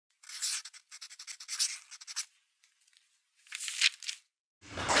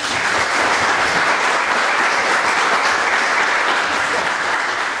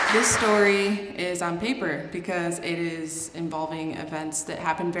This story is on paper because it is involving events that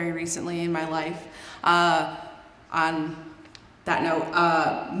happened very recently in my life. On that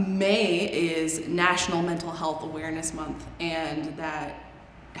note, May is National Mental Health Awareness Month, and that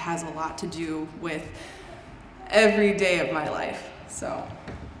has a lot to do with every day of my life. So,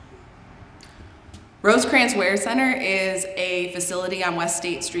 Rosecrans Wear Center is a facility on West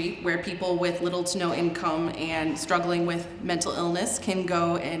State Street where people with little to no income and struggling with mental illness can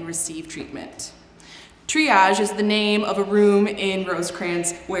go and receive treatment. Triage is the name of a room in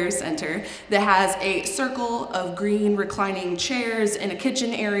Rosecrans Wear Center that has a circle of green reclining chairs and a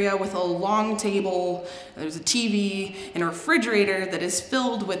kitchen area with a long table. There's a TV and a refrigerator that is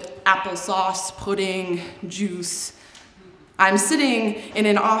filled with applesauce, pudding, juice. I'm sitting in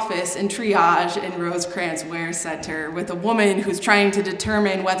an office in Triage in Rosecrans Wear Center with a woman who's trying to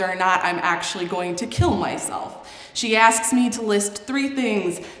determine whether or not I'm actually going to kill myself. She asks me to list 3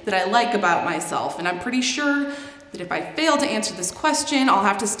 things that I like about myself, and I'm pretty sure that if I fail to answer this question, I'll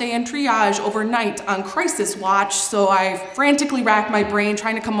have to stay in Triage overnight on crisis watch, so I frantically rack my brain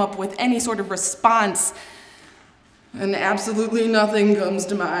trying to come up with any sort of response, and absolutely nothing comes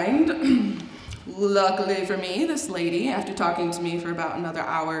to mind. Luckily for me, this lady, after talking to me for about another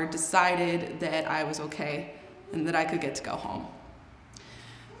hour, decided that I was okay and that I could get to go home.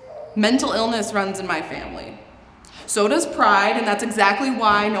 Mental illness runs in my family. So does pride, and that's exactly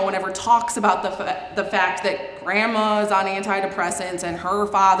why no one ever talks about the fact that grandma is on antidepressants and her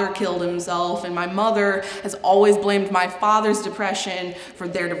father killed himself, and my mother has always blamed my father's depression for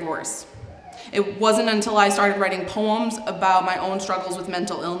their divorce. It wasn't until I started writing poems about my own struggles with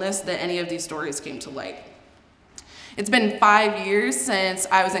mental illness that any of these stories came to light. It's been 5 years since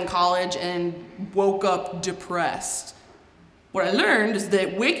I was in college and woke up depressed. What I learned is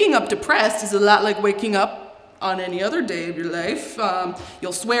that waking up depressed is a lot like waking up on any other day of your life.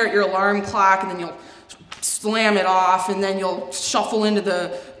 You'll swear at your alarm clock, and then you'll slam it off, and then you'll shuffle into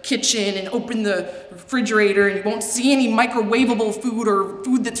the kitchen and open the refrigerator, and you won't see any microwavable food or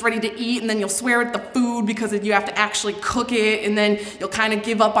food that's ready to eat, and then you'll swear at the food because you have to actually cook it, and then you'll kind of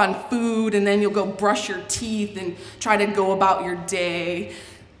give up on food, and then you'll go brush your teeth and try to go about your day.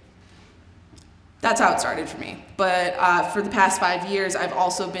 That's how it started for me. But for the past 5 years, I've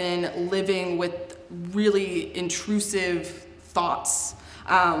also been living with really intrusive thoughts.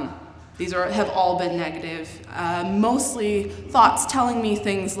 These have all been negative. Mostly thoughts telling me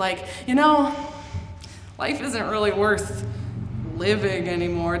things like, you know, life isn't really worth living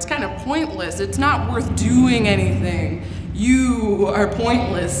anymore. It's kind of pointless. It's not worth doing anything. You are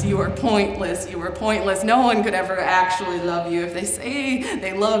pointless. You are pointless. You are pointless. No one could ever actually love you. If they say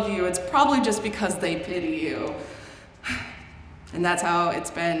they love you, it's probably just because they pity you. And that's how it's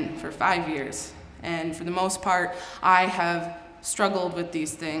been for 5 years. And for the most part, I have struggled with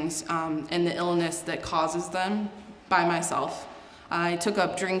these things and the illness that causes them by myself. I took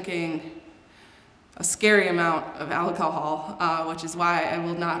up drinking a scary amount of alcohol, which is why I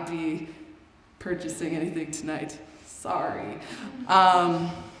will not be purchasing anything tonight. Sorry.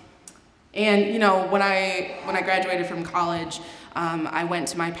 And you know, when I graduated from college, I went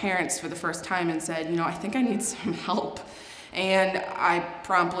to my parents for the first time and said, you know, I think I need some help. And I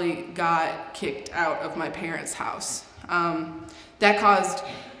promptly got kicked out of my parents' house. That caused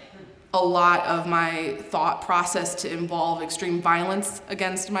a lot of my thought process to involve extreme violence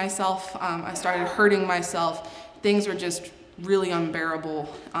against myself. I started hurting myself. Things were just really unbearable.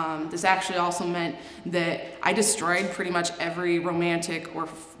 This actually also meant that I destroyed pretty much every romantic or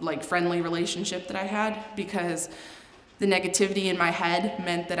friendly relationship that I had, because the negativity in my head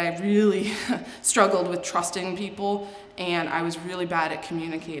meant that I really struggled with trusting people, and I was really bad at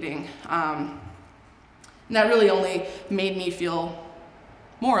communicating. And that really only made me feel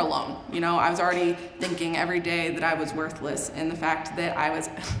more alone. You know, I was already thinking every day that I was worthless, and the fact that I was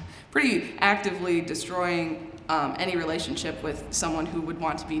pretty actively destroying any relationship with someone who would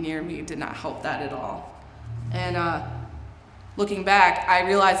want to be near me did not help that at all. And looking back, I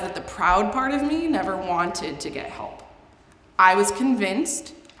realized that the proud part of me never wanted to get help. I was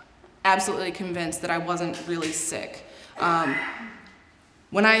convinced, absolutely convinced, that I wasn't really sick.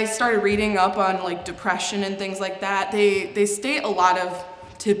 When I started reading up on depression and things like that, they state a lot of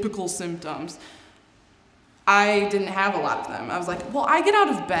typical symptoms. I didn't have a lot of them. I was like, well, I get out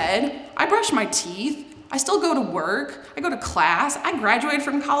of bed, I brush my teeth, I still go to work, I go to class, I graduated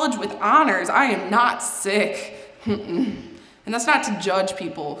from college with honors, I am not sick. And that's not to judge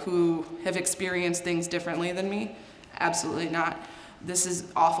people who have experienced things differently than me. Absolutely not. This is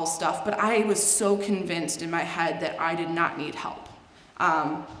awful stuff, but I was so convinced in my head that I did not need help.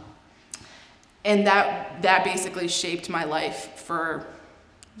 And that basically shaped my life for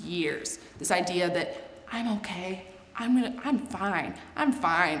years. This idea that I'm okay, I'm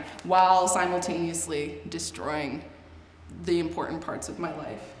fine, while simultaneously destroying the important parts of my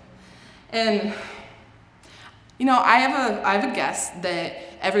life. And you know, I have a guess that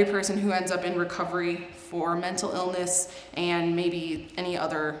every person who ends up in recovery for mental illness and maybe any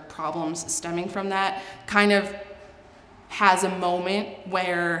other problems stemming from that kind of has a moment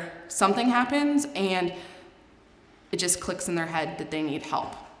where something happens and it just clicks in their head that they need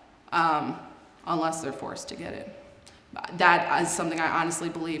help, unless they're forced to get it. That is something I honestly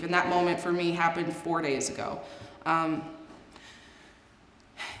believe, and that moment for me happened 4 days ago.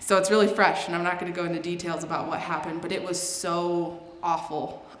 So it's really fresh, and I'm not going to go into details about what happened, but it was so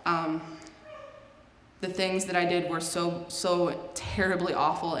awful. The things that I did were so terribly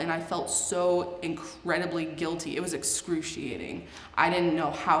awful, and I felt so incredibly guilty. It was excruciating. I didn't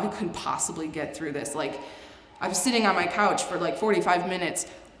know how I could possibly get through this. Like, I was sitting on my couch for like 45 minutes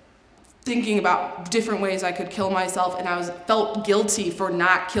thinking about different ways I could kill myself, and felt guilty for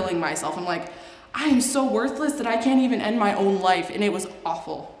not killing myself. I'm like, I am so worthless that I can't even end my own life, and it was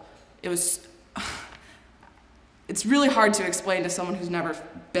awful. It's really hard to explain to someone who's never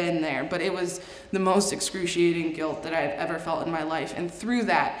been there, but it was the most excruciating guilt that I've ever felt in my life. And through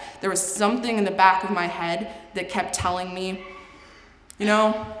that, there was something in the back of my head that kept telling me, you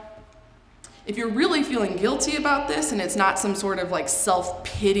know, if you're really feeling guilty about this and it's not some sort of like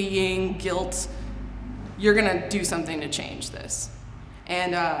self-pitying guilt, you're gonna do something to change this.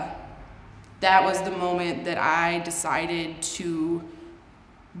 And that was the moment that I decided to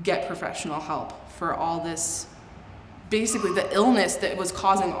get professional help for all this, basically the illness that was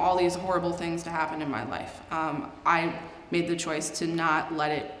causing all these horrible things to happen in my life. I made the choice to not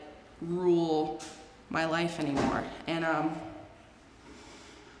let it rule my life anymore. And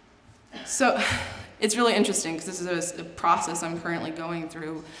so it's really interesting because this is a process I'm currently going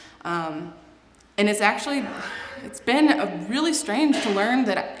through. And it's been really strange to learn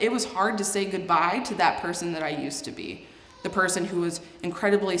that it was hard to say goodbye to that person that I used to be. The person who was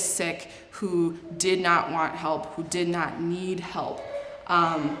incredibly sick, who did not want help, who did not need help.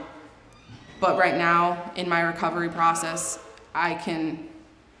 But right now, in my recovery process, I'm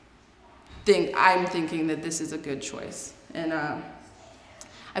thinking that this is a good choice. And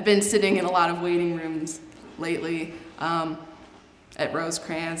I've been sitting in a lot of waiting rooms lately at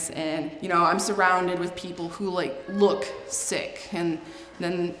Rosecrance, and you know, I'm surrounded with people who like look sick, and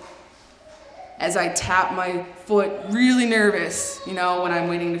then as I tap my foot, really nervous, you know, when I'm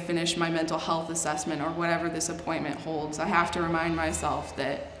waiting to finish my mental health assessment or whatever this appointment holds, I have to remind myself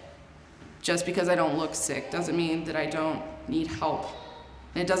that just because I don't look sick doesn't mean that I don't need help.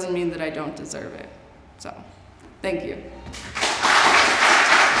 And it doesn't mean that I don't deserve it. So, thank you.